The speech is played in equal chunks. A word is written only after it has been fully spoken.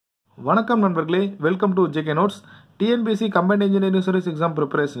வணக்கம் நண்பர்களே, welcome to JK notes. TNPSC combined engineering service exam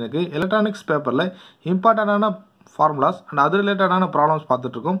ப்ரிப்பரேஷனுக்கு electronics பேப்பரில் இம்பார்ட்டண்டான ஃபார்முலாஸ் அண்ட் அது ரிலேட்டடான ப்ராப்ளம்ஸ்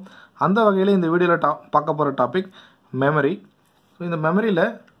பார்த்துட்ருக்கோம். அந்த வகையில் இந்த வீடியோவில் பார்க்க போகிற டாபிக் மெமரி. ஸோ இந்த மெமரியில்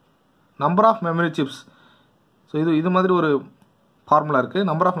number of memory chips, so இது மாதிரி ஒரு ஃபார்முலா இருக்குது.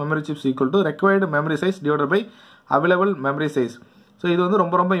 Number of memory chips equal to required memory size divided by available memory size. So இது வந்து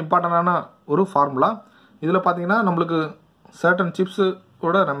ரொம்ப இம்பார்ட்டண்டான ஒரு ஃபார்முலா. இதில் பார்த்தீங்கன்னா நம்மளுக்கு சர்டன்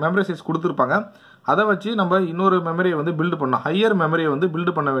சிப்ஸோட மெமரி சைஸ் கொடுத்துருப்பாங்க. அதை வச்சு நம்ம இன்னொரு மெமரியை வந்து பில்டு பண்ணோம், ஹையர் மெமரியை வந்து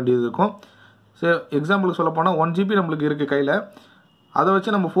பில்டு பண்ண வேண்டியது இருக்கும். ஸோ எக்ஸாம்பிளுக்கு சொல்ல போனால் 1 GB நம்மளுக்கு இருக்குது கையில். அதை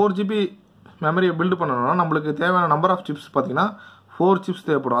வச்சு நம்ம 4 GB மெமரியை பில்டு பண்ணணும்னா நம்மளுக்கு தேவையான நம்பர் ஆஃப் சிப்ஸ் பார்த்தீங்கன்னா 4 சிப்ஸ்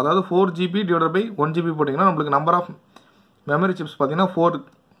தேவைப்படும். அதாவது 4 GB டிவைடட் பை 1 GB போட்டிங்கன்னா நம்மளுக்கு நம்பர் ஆஃப் மெமரி சிப்ஸ் பார்த்தீங்கன்னா 4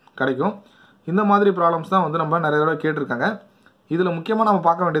 கிடைக்கும். இந்த மாதிரி ப்ராப்ளம்ஸ் தான் வந்து நம்ம நிறைய தடவை கேட்டிருக்காங்க. இதில் முக்கியமாக நம்ம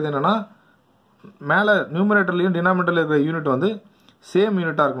பார்க்க வேண்டியது என்னென்னா, மேலே நியூமரேட்டர்லையும் டினாமினேட்டரில் இருக்கிற யூனிட் வந்து சேம்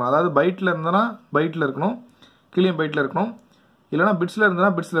யூனிட்டாக இருக்கணும். அதாவது பைட்டில் இருந்ததுன்னா பைட்டில் இருக்கணும், கீழே பைட்டில் இருக்கணும், இல்லைனா பிட்ஸில்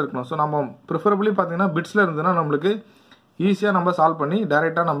இருந்ததுன்னா பிட்ஸில் இருக்கணும். ஸோ நம்ம ப்ரிஃபரபிளி பார்த்தீங்கன்னா பிட்ஸில் இருந்ததுன்னா நம்மளுக்கு ஈஸியாக நம்ம சால்வ் பண்ணி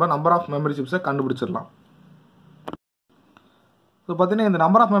டைரெக்டாக நம்ம நம்பர் ஆஃப் மெமரி சிப்ஸை கண்டுபிடிச்சிடலாம். ஸோ பார்த்தீங்கன்னா இந்த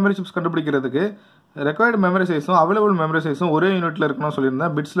நம்பர் ஆஃப் மெமரி சிப்ஸ் கண்டுபிடிக்கிறதுக்கு ரெக்வயர்டு மெமரி சைஸும் அவைலபிள் மெமரி சைஸும் ஒரே யூனிட்டில் இருக்கணும்னு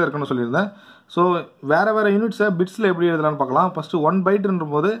சொல்லியிருந்தேன், பிட்ஸில் இருக்கணும்னு சொல்லியிருந்தேன். ஸோ வேறு யூனிட்ஸை பிட்ஸில் எப்படி எழுதலாம்னு பார்க்கலாம். ஃபஸ்ட்டு 1 பைட்டுன்ற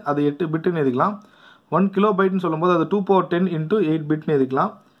போது அது 8 பிட்டுன்னு எழுதிக்கலாம். 1 கிலோபைட்னு சொல்லும்போது அது 2^10 × 8 பிட்னு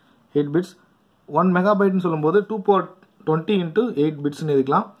எழுதிக்கலாம், 8 பிட்ஸ். 1 மெகாபைட்னு சொல்லும்போது 2^20 × 8 பிட்ஸ்னு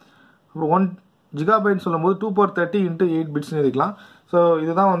எழுதிக்கலாம். அப்புறம் 1 ஜிகாபைட்னு சொல்லும்போது 2^30 × 8 பிட்ஸ்னு எழுதிக்கலாம். ஸோ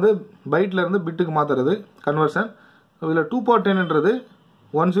இதுதான் வந்து பைட்லேருந்து பிட்டுக்கு மாற்றுறது கன்வர்ஷன். ஸோ இதில் 2^10ன்றது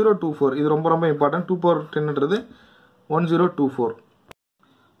 1024. இது ரொம்ப இம்பார்ட்டன்ட். 2^10ன்றது 1024.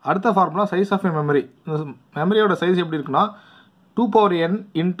 அடுத்த formula size of a memory. மெமரியோட size எப்படி இருக்குன்னா 2^n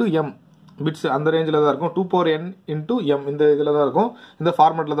 × m பிட்ஸ் அந்த ரேஞ்சில் தான் இருக்கும். 2^n × m இந்த இதில் தான் இருக்கும், இந்த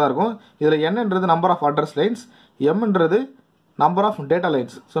ஃபார்மேட்டில் தான் இருக்கும். இதில் என்னன்றது number of address lines, எம்ன்றது number of data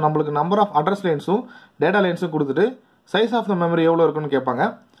lines. So நம்மளுக்கு நம்பர் ஆஃப் அட்ரஸ் லைன்ஸும் டேட்டா லைன்ஸும் கொடுத்துட்டு சைஸ் ஆஃப் த மெமரி எவ்வளோ இருக்குன்னு கேட்பாங்க.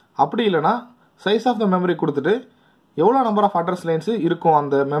 அப்படி இல்லைனா சைஸ் ஆஃப் த மெமரி கொடுத்துட்டு எவ்வளோ நம்பர் ஆஃப் அட்ரஸ் லைன்ஸ் இருக்கும்,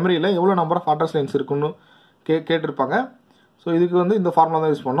 அந்த மெமரியில் எவ்வளோ நம்பர் ஆஃப் அட்ரஸ் லைன்ஸ் இருக்குன்னு கேட்டிருப்பாங்க. ஸோ இதுக்கு வந்து இந்த ஃபார்முலா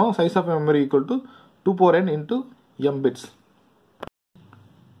தான் யூஸ் பண்ணோம். Size of memory equal to 2^n × m bits.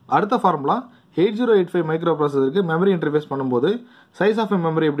 அடுத்த ஃபார்முலா 8085 மைக்ரோ ப்ராசஸருக்கு மெமரி இன்டர்ஃபேஸ் பண்ணும்போது சைஸ் ஆஃப்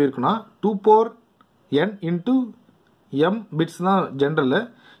மெமரி எப்படி இருக்குன்னா 2^n × m பிட்ஸ் தான் ஜென்ரல்.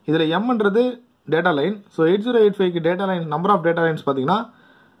 இதில் mன்றது data line. So 8085க்கு data line number of data lines பார்த்தீங்கன்னா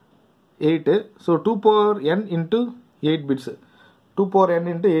 8. So 2^n × 8 bits, 2^n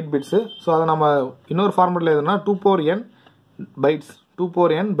 × 8 bits. So அதை நம்ம இன்னொரு ஃபார்மேட்டில் எதுனா 2^n bytes,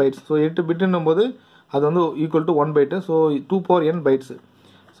 2^n bytes. So 8 பிட்டுன்னும் போது அது வந்து equal to 1 byte. So 2^n bytes.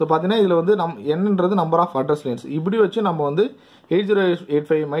 So பார்த்தீங்கன்னா இதில் வந்து என்னன்றது நம்பர் ஆஃப் அட்ரஸ் லைன்ஸ். இப்படி வச்சு நம்ம வந்து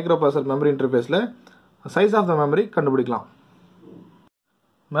 8085 micro processor memory இன்டர்ஃபேஸில் size of the memory கண்டுபிடிக்கலாம்.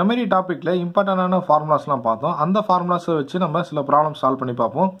 மெமரி டாப்பிக்கில் இம்பார்ட்டண்டான ஃபார்முலாஸ்லாம் பார்த்தோம். அந்த ஃபார்முலாஸை வச்சு நம்ம சில ப்ராப்ளம் சால்வ் பண்ணி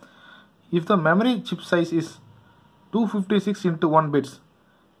பார்ப்போம். If the memory chip size is 256 × 1 bits,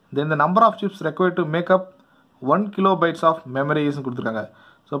 then the number of chips required to make up 1 kilobytes of memory is கொடுத்துருக்காங்க.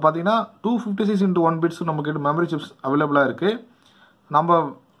 ஸோ பார்த்தீங்கன்னா 256 × 1 bits நம்மக்கிட்ட மெமரி சிப்ஸ் அவைலபிளாக இருக்குது. நம்ம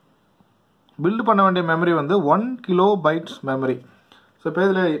பில்டு பண்ண வேண்டிய மெமரி வந்து 1 கிலோபைட்ஸ் மெமரி. ஸோ இப்போ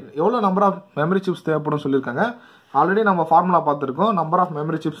இதில் எவ்வளோ நம்பர் ஆஃப் மெமரி சிப்ஸ் தேவைப்படும் சொல்லியிருக்காங்க. ஆல்ரெடி நம்ம ஃபார்முலா பார்த்துருக்கோம். Number of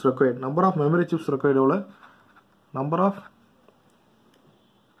memory chips required, number of memory chips required எவ்வளோ, number of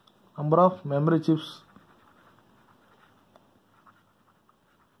memory chips,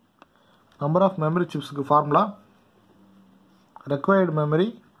 number of memory chips க்கு formula required memory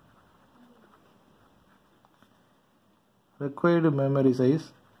size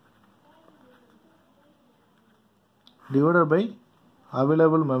divided by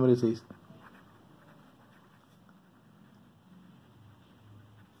available memory size.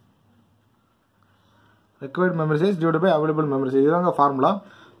 required memory size divided by available memory size இதுதாங்க formula.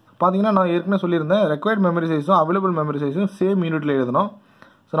 பார்த்தீங்கன்னா நான் ஏற்கனவே சொல்லியிருந்தேன், required memory சைஸும் available memory சைஸும் same யூனிட்டில் எழுதணும்.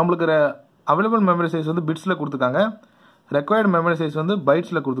 ஸோ நம்மளுக்கு அவைலபிள் மெமரி சைஸ் வந்து பிட்ஸில் கொடுத்துருக்காங்க, ரெக்வயர்டு மெமரி சைஸ் வந்து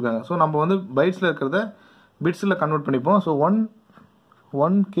பைட்ஸில் கொடுத்துருக்காங்க. ஸோ நம்ம வந்து பைட்ஸில் இருக்கிறத பிட்ஸில் கன்வெர்ட் பண்ணிப்போம். So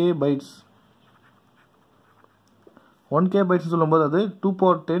 1K bytes, 1K bytes சொல்லும்போது அது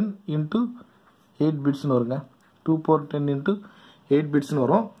 2^10 × 8 பிட்ஸ்னு வருங்க, 2^10 × 8 பிட்ஸ்னு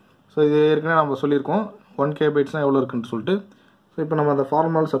வரும். ஸோ இது ஏற்கனவே நம்ம சொல்லியிருக்கோம் 1K பைட்ஸ்னால் எவ்வளோ இருக்குன்னு சொல்லிட்டு. ஸோ இப்போ நம்ம அந்த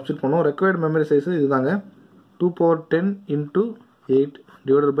ஃபார்முலாவில் சப்ஸ்டிட் பண்ணுவோம். ரெக்வயர்டு மெமரி சைஸு இதுதாங்க, 2^10 × 8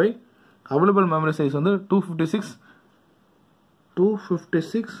 divided by available memory size வந்து 256 ×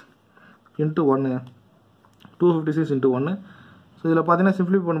 1, 256 × 1. ஸோ இதில் பார்த்தீங்கன்னா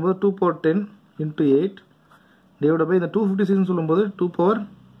சிம்பிளிஃபை பண்ணும்போது 2^10 × 8 டிவைட் பை இந்த 256 சொல்லும்போது 2^10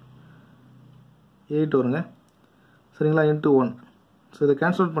 8 வருங்க சரிங்களா இன்ட்டு 1. ஸோ இதை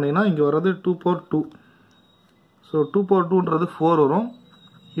கேன்சல் அவுட் பண்ணிங்கன்னா இங்கே வர்றது 2 power 2. ஸோ 2 power 2ன்றது 4 வரும்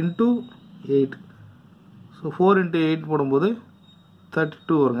இன்ட்டு 8. ஸோ 4 into 8 போடும்போது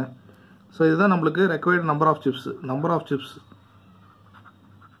 32 வருங்க. ஸோ இதுதான் நம்மளுக்கு required number of chips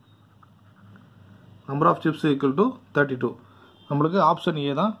equal to 32. நம்மளுக்கு ஆப்ஷன்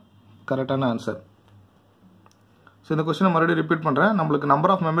ஏ தான் கரெக்டான ஆன்சர். ஸோ இந்த கொஸ்டினை மறுபடியும் ரிப்பீட் பண்ணுறேன். நம்மளுக்கு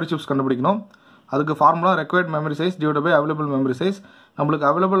நம்பர் ஆஃப் மெமரி சிப்ஸ் கண்டுபிடிக்கணும். அதுக்கு formula required memory size divide by available memory size. நம்மளுக்கு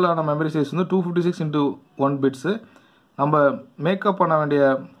அவைலபிளான மெமரி சைஸ் வந்து 256 into 1 பிட்ஸு. நம்ம மேக்கப் பண்ண வேண்டிய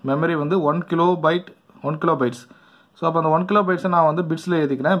மெமரி வந்து 1 கிலோபைட்ஸ். ஸோ அப்போ அந்த 1 கிலோபைட்ஸை நான் வந்து பிட்ஸில்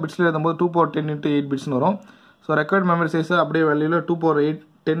எழுதிக்கிறேன். பிட்ஸில் எழுதும்போது 2 power 10 into 8 பிட்ஸ்னு வரும். ஸோ ரெக்வயர்ட் மெமரி சைஸை அப்படியே வேல்யூவில் 2 power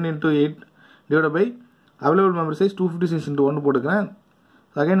 10 into 8 divide by available memory size 256 into 1 போட்டுக்கிறேன்.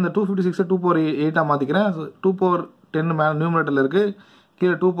 அகைன் இந்த 256 2 power 8 மாற்றிக்கிறேன். ஸோ 2 power 10 மேலே நியூமரேட்டரில் இருக்குது,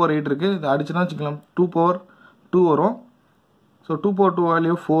 கீழே 2 power 8 இருக்குது. இது அடிச்சுன்னா வச்சுக்கலாம் 2 power 2 வரும். ஸோ 2 power 2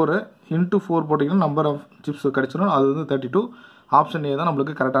 வேல்யூ 4 இன்ட்டு 4 போட்டிங்கன்னா நம்பர் ஆஃப் சிப்ஸ் கிடச்சிடும். அது வந்து 32. ஆப்ஷன் ஏ தான்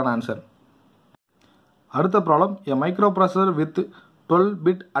நம்மளுக்கு கரெக்டான ஆன்சர். அடுத்த problem, a micro processor with 12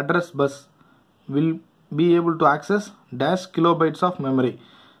 bit address bus will be able to access dash kilobytes of memory.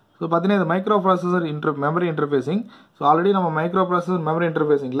 So பார்த்தீங்கன்னா இது micro processor memory interfacing. So already நம்ம micro processor memory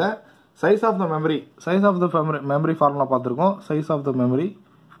இன்டர்ஃபேஸிங்கில் size of the memory formula பார்த்துருக்கோம். Size of the memory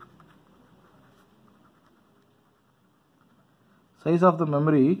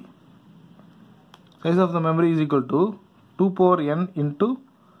is equal to 2 power n into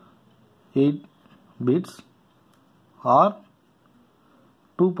 8 bits or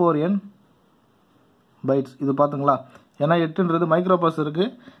 2 power n bytes. இது பார்த்துங்களா, ஏன்னா 8ன்றது micro ப்ராசஸருக்கு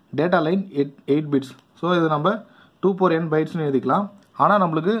data line 8 bits. So இது நம்ம 2 power n பைட்ஸ்னு எழுதிக்கலாம். ஆனால்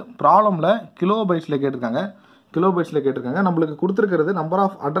நம்மளுக்கு ப்ராப்ளமில் kilo பைட்ஸில் கேட்டிருக்காங்க. நம்மளுக்கு கொடுத்துருக்கிறது நம்பர்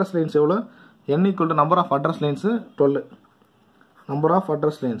ஆஃப் அட்ரஸ் லைன்ஸ் எவ்வளோ, n equal to number of address lines 12. Number of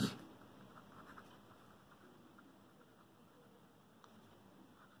address lines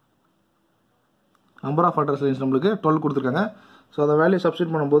நம்மளுக்கு 12 கொடுத்துருக்காங்க. ஸோ அதை வேல்யூ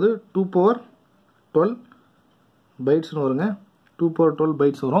சப்ஸ்டிட் பண்ணும்போது 2 power 12 பைட்ஸ்னு வருங்க. 2 power 12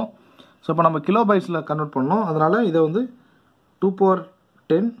 பைட்ஸ் வரும். ஸோ இப்போ நம்ம கிலோ பைட்ஸில் கன்வெர்ட் பண்ணோம். அதனால் இதை வந்து 2 power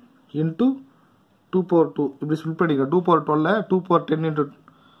 10 into 2 power 2 இப்படி ஸ்பிளிட் பண்ணிக்கிறேன். 2 power 12 2 power 10 into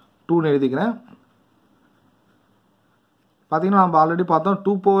 2ன்னு எழுதிக்கிறேன். பார்த்தீங்கன்னா நம்ம ஆல்ரெடி பார்த்தோம்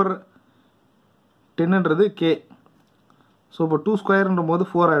 2 power 10ன்றது கே. ஸோ இப்போ 2 ஸ்கொயர்ன்ற போது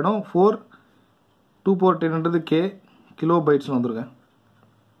 4 ஆகிடும். 2 power 10ன்றது கே கிலோ பைட்ஸ்னு வந்துருங்க.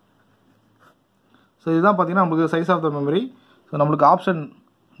 ஸோ இதுதான் பார்த்தீங்கன்னா நம்மளுக்கு size of the memory. So நம்மளுக்கு ஆப்ஷன்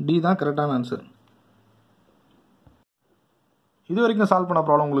டி தான் கரெக்டான ஆன்சர். இது வரைக்கும் சால்வ் பண்ண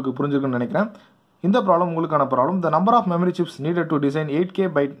ப்ராப்ளம் உங்களுக்கு புரிஞ்சிருக்குன்னு நினைக்கிறேன். இந்த ப்ராப்ளம் உங்களுக்கான problem. The number of memory chips needed to design 8K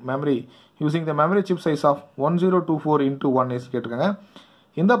byte memory using the memory chip size of 1024 into 1 is கேட்டிருக்காங்க.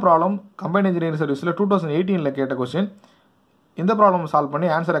 இந்த ப்ராப்ளம் கம்பைன்ட் இன்ஜினியரிங் சர்வீஸில் 2018 கேட்ட கொஸ்டின். இந்த ப்ராப்ளம் சால்வ் பண்ணி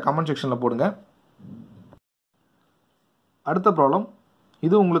ஆன்சரை கமெண்ட் செக்ஷனில் போடுங்க. அடுத்த ப்ராப்ளம்,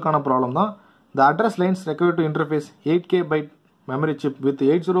 இது உங்களுக்கான ப்ராப்ளம் தான். த address lines required to interface 8K byte memory chip with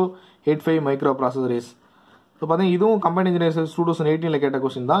 8085 micro processor is. So பார்த்தீங்கன்னா இதுவும் கம்பைன்ட் இன்ஜினியரிங் சர்வீஸ் 2018 கேட்ட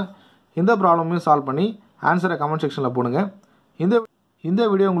கொஸ்டின் தான். இந்த ப்ராப்ளமையும் சால்வ் பண்ணி ஆன்சரை கமெண்ட் செக்ஷனில் போடுங்க. இந்த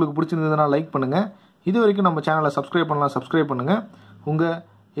வீடியோ உங்களுக்கு பிடிச்சிருந்ததுன்னா லைக் பண்ணுங்கள். இது வரைக்கும் நம்ம சேனலை சப்ஸ்கிரைப் பண்ணுங்கள். உங்கள்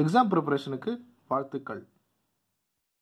எக்ஸாம் ப்ரிப்பரேஷனுக்கு வாழ்த்துக்கள்.